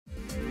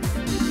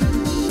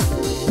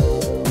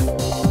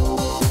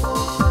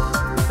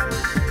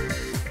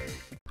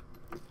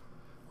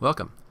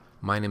Welcome.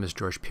 My name is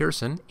George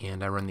Pearson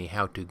and I run the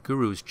How To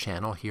Gurus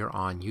channel here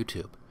on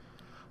YouTube.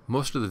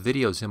 Most of the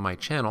videos in my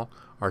channel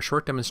are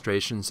short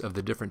demonstrations of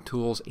the different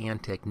tools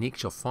and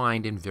techniques you'll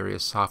find in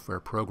various software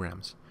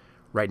programs.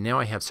 Right now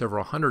I have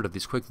several hundred of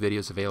these quick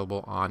videos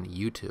available on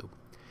YouTube.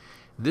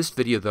 This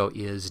video though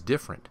is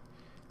different.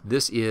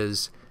 This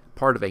is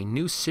part of a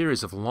new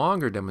series of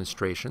longer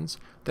demonstrations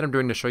that I'm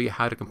doing to show you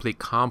how to complete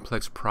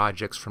complex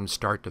projects from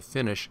start to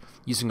finish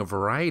using a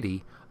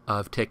variety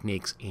of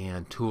techniques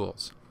and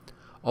tools.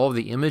 All of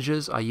the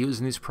images I use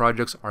in these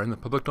projects are in the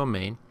public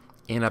domain,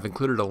 and I've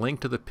included a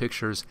link to the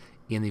pictures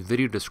in the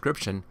video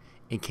description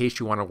in case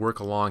you want to work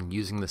along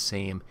using the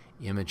same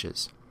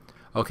images.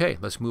 Okay,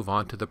 let's move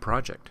on to the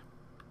project.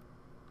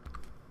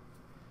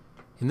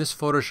 In this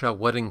Photoshop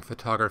wedding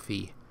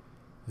photography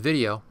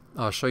video,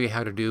 I'll show you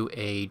how to do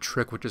a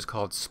trick which is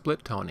called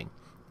split toning.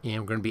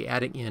 And we're going to be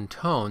adding in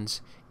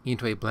tones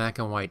into a black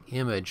and white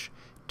image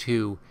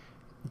to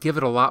give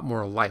it a lot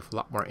more life, a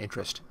lot more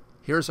interest.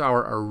 Here's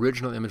our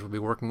original image we'll be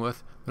working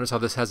with. Notice how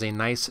this has a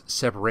nice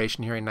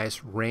separation here, a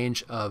nice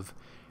range of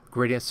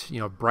gradients,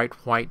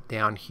 bright white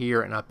down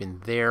here and up in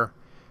there,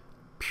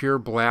 pure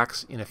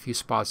blacks in a few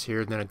spots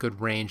here, and then a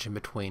good range in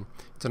between.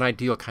 It's an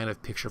ideal kind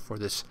of picture for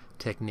this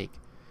technique.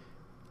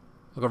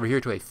 Look over here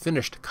to a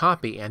finished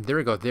copy, and there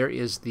we go. There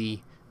is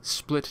the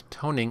split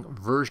toning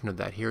version of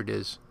that. Here it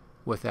is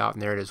without,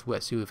 and there it is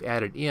with. So we've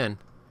added in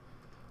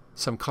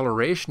some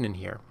coloration in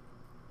here.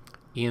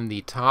 In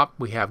the top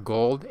we have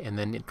gold, and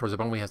then towards the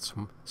bottom we have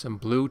some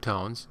blue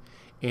tones.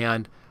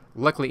 And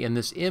luckily in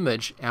this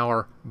image,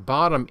 our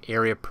bottom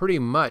area pretty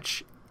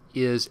much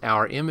is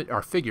our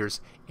figures,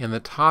 and the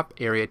top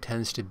area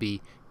tends to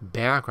be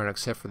background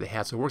except for the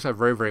hat. So it works out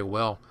very, very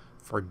well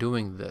for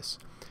doing this.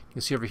 You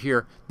can see over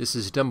here, this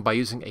is done by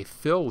using a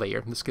fill layer.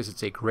 In this case,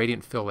 it's a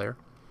gradient fill layer.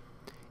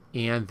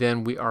 And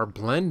then we are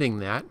blending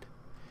that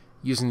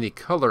using the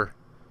color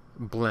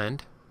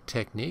blend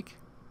technique.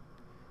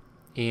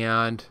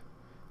 And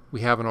we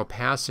have an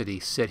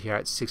opacity set here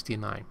at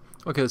 69.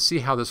 Okay, let's see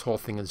how this whole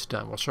thing is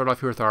done. We'll start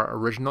off here with our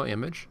original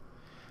image,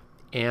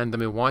 and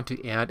then we want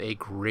to add a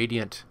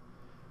gradient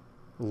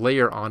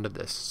layer onto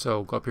this.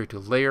 So go up here to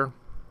Layer,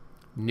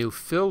 New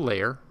Fill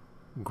Layer,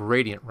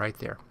 Gradient right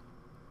there.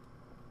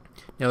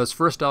 Now this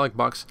first dialog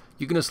box,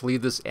 you can just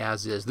leave this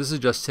as is. This is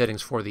just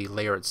settings for the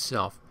layer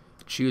itself.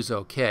 Choose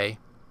OK.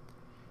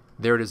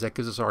 There it is. That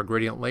gives us our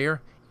gradient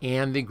layer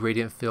and the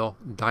gradient fill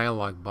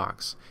dialog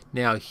box.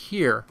 Now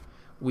here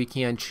we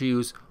can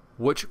choose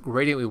which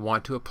gradient we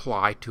want to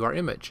apply to our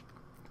image.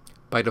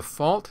 By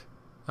default,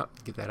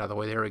 get that out of the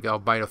way, there we go.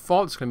 By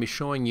default, it's going to be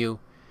showing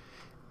you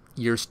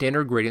your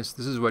standard gradients.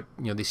 This is what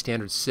the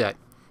standard set,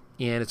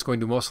 and it's going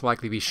to most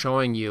likely be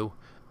showing you,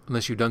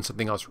 unless you've done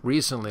something else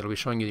recently, it'll be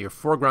showing you your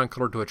foreground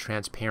color to a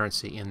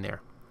transparency in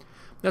there.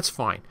 That's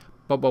fine.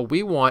 But what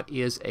we want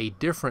is a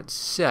different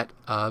set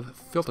of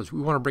filters.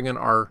 We want to bring in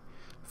our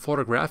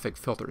photographic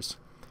filters.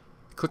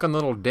 Click on the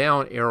little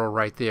down arrow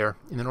right there,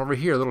 and then over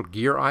here, a little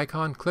gear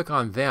icon, click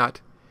on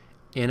that,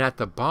 and at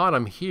the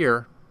bottom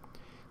here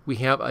we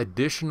have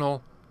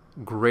additional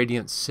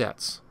gradient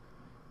sets,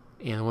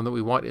 and the one that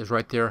we want is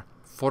right there,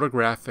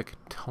 photographic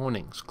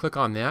tonings. Click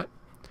on that,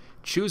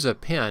 choose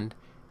append.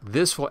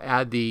 This will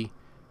add the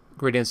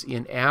gradients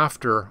in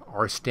after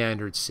our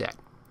standard set.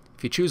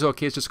 If you choose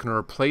OK, it's just going to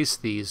replace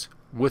these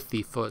with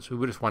the photos. We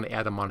would just want to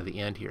add them onto the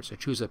end here, so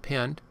choose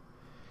append,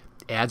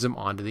 adds them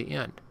onto the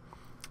end.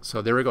 So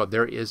there we go.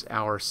 There is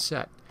our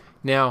set.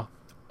 Now,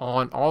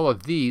 on all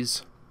of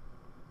these,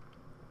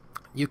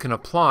 you can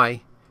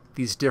apply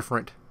these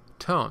different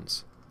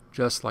tones,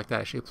 just like that.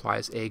 Actually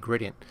applies a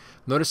gradient.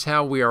 Notice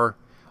how we are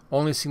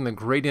only seeing the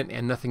gradient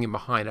and nothing in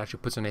behind. It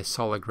actually puts in a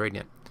solid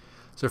gradient.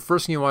 So the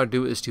first thing you want to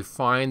do is to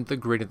find the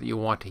gradient that you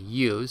want to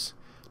use.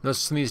 Notice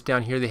some of these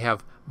down here, they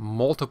have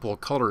multiple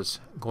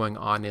colors going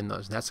on in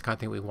those. And that's the kind of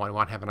thing we want. We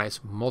want to have a nice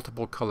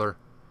multiple color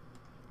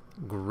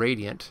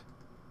gradient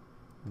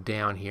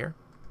down here.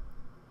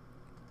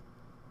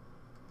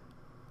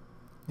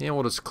 And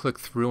we'll just click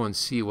through and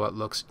see what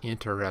looks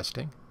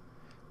interesting.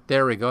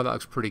 There we go. That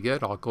looks pretty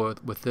good. I'll go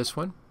with this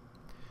one.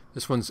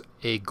 This one's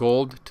a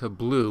gold to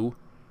blue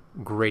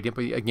gradient,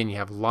 but again, you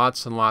have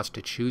lots and lots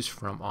to choose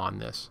from on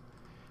this.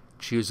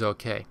 Choose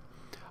OK.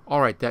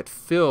 Alright, that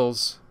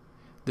fills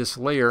this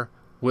layer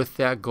with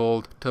that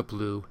gold to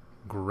blue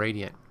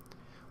gradient.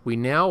 We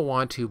now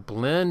want to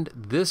blend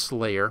this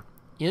layer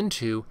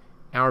into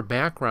our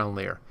background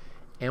layer,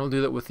 and we'll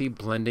do that with the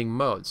blending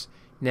modes.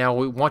 Now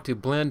we want to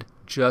blend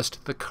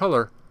just the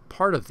color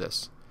part of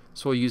this,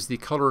 so we'll use the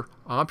color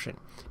option.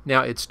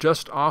 Now it's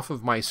just off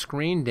of my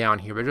screen down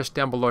here, but just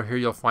down below here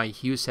you'll find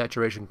hue,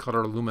 saturation,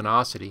 color,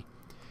 luminosity.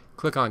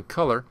 Click on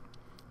color,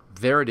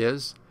 there it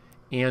is,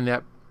 and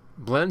that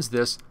blends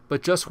this,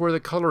 but just where the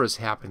color is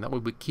happening. That way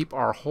we keep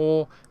our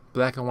whole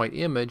black and white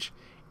image,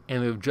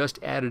 and we've just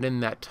added in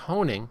that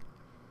toning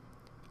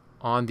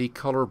on the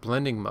color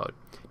blending mode.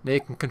 Now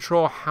you can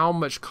control how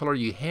much color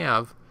you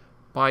have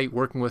by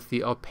working with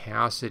the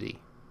opacity.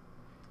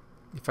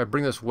 If I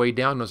bring this way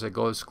down as I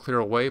go, it's clear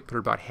away, put it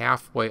about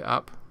halfway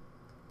up,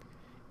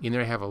 In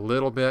there I have a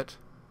little bit.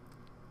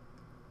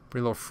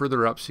 Bring a little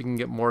further up so you can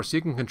get more. So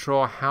you can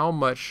control how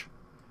much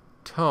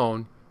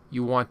tone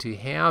you want to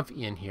have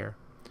in here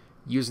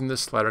using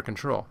this slider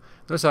control.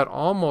 Notice how it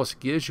almost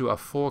gives you a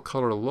full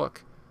color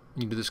look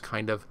when you do this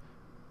kind of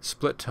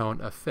split tone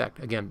effect.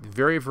 Again,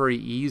 very, very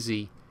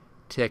easy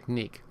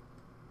technique.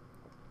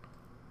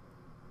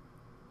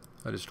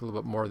 I'll just do a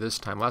little bit more this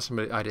time. Last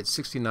time I did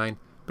 69,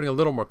 putting a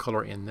little more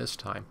color in this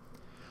time.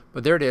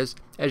 But there it is.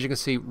 As you can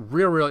see,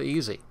 real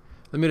easy.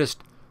 Let me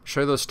just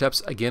show you those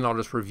steps again. I'll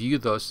just review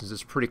those since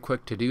it's pretty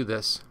quick to do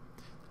this.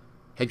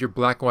 Have your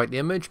black and white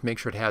image. Make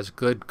sure it has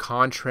good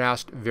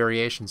contrast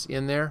variations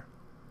in there.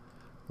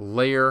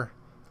 Layer,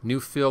 new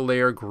fill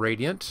layer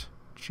gradient.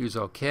 Choose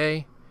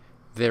OK.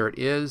 There it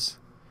is.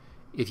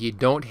 If you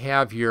don't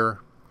have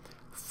your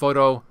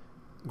photo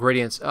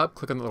gradients up,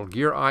 click on the little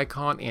gear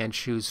icon and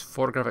choose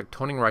photographic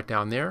toning right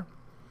down there.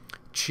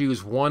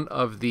 Choose one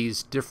of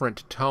these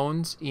different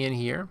tones in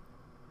here.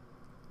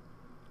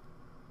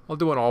 I'll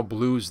do an all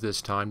blues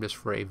this time just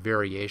for a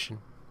variation.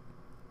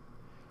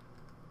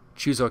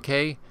 Choose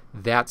OK.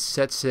 That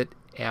sets it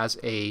as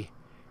a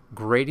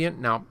gradient.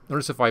 Now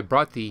notice if I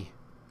brought the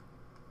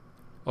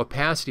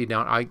opacity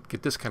down, I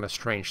get this kind of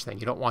strange thing.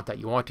 You don't want that.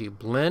 You want to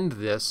blend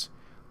this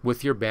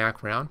with your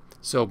background.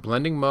 So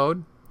blending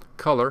mode,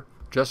 color,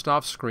 just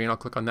off screen. I'll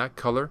click on that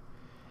color,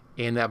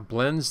 and that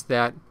blends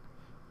that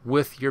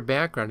with your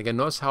background. Again,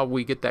 notice how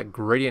we get that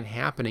gradient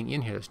happening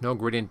in here. There's no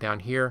gradient down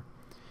here.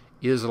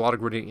 Is a lot of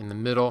gradient in the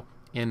middle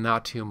and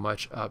not too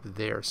much up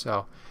there.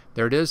 So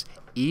there it is.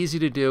 Easy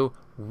to do.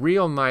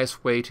 Real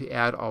nice way to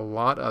add a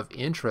lot of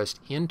interest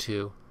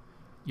into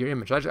your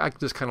image. I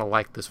just kind of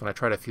like this one. I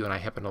tried a few and I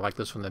happen to like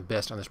this one the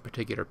best on this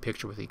particular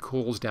picture with the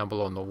cools down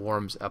below and the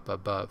warms up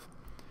above.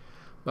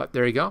 But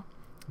there you go.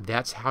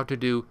 That's how to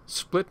do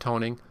split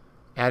toning,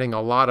 adding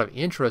a lot of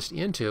interest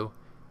into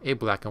a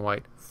black and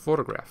white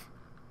photograph.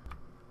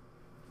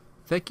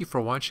 Thank you for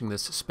watching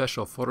this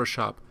special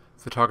Photoshop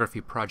photography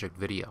project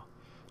video.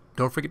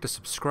 Don't forget to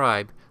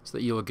subscribe so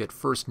that you will get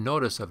first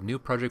notice of new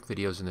project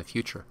videos in the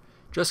future.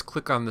 Just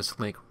click on this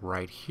link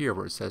right here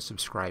where it says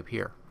subscribe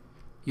here.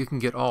 You can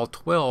get all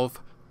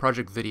 12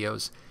 project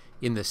videos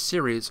in this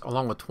series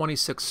along with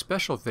 26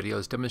 special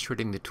videos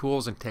demonstrating the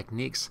tools and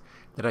techniques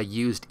that I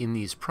used in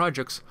these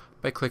projects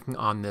by clicking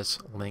on this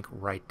link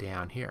right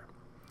down here.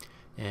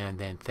 And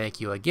then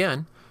thank you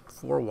again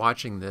for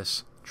watching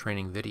this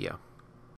training video.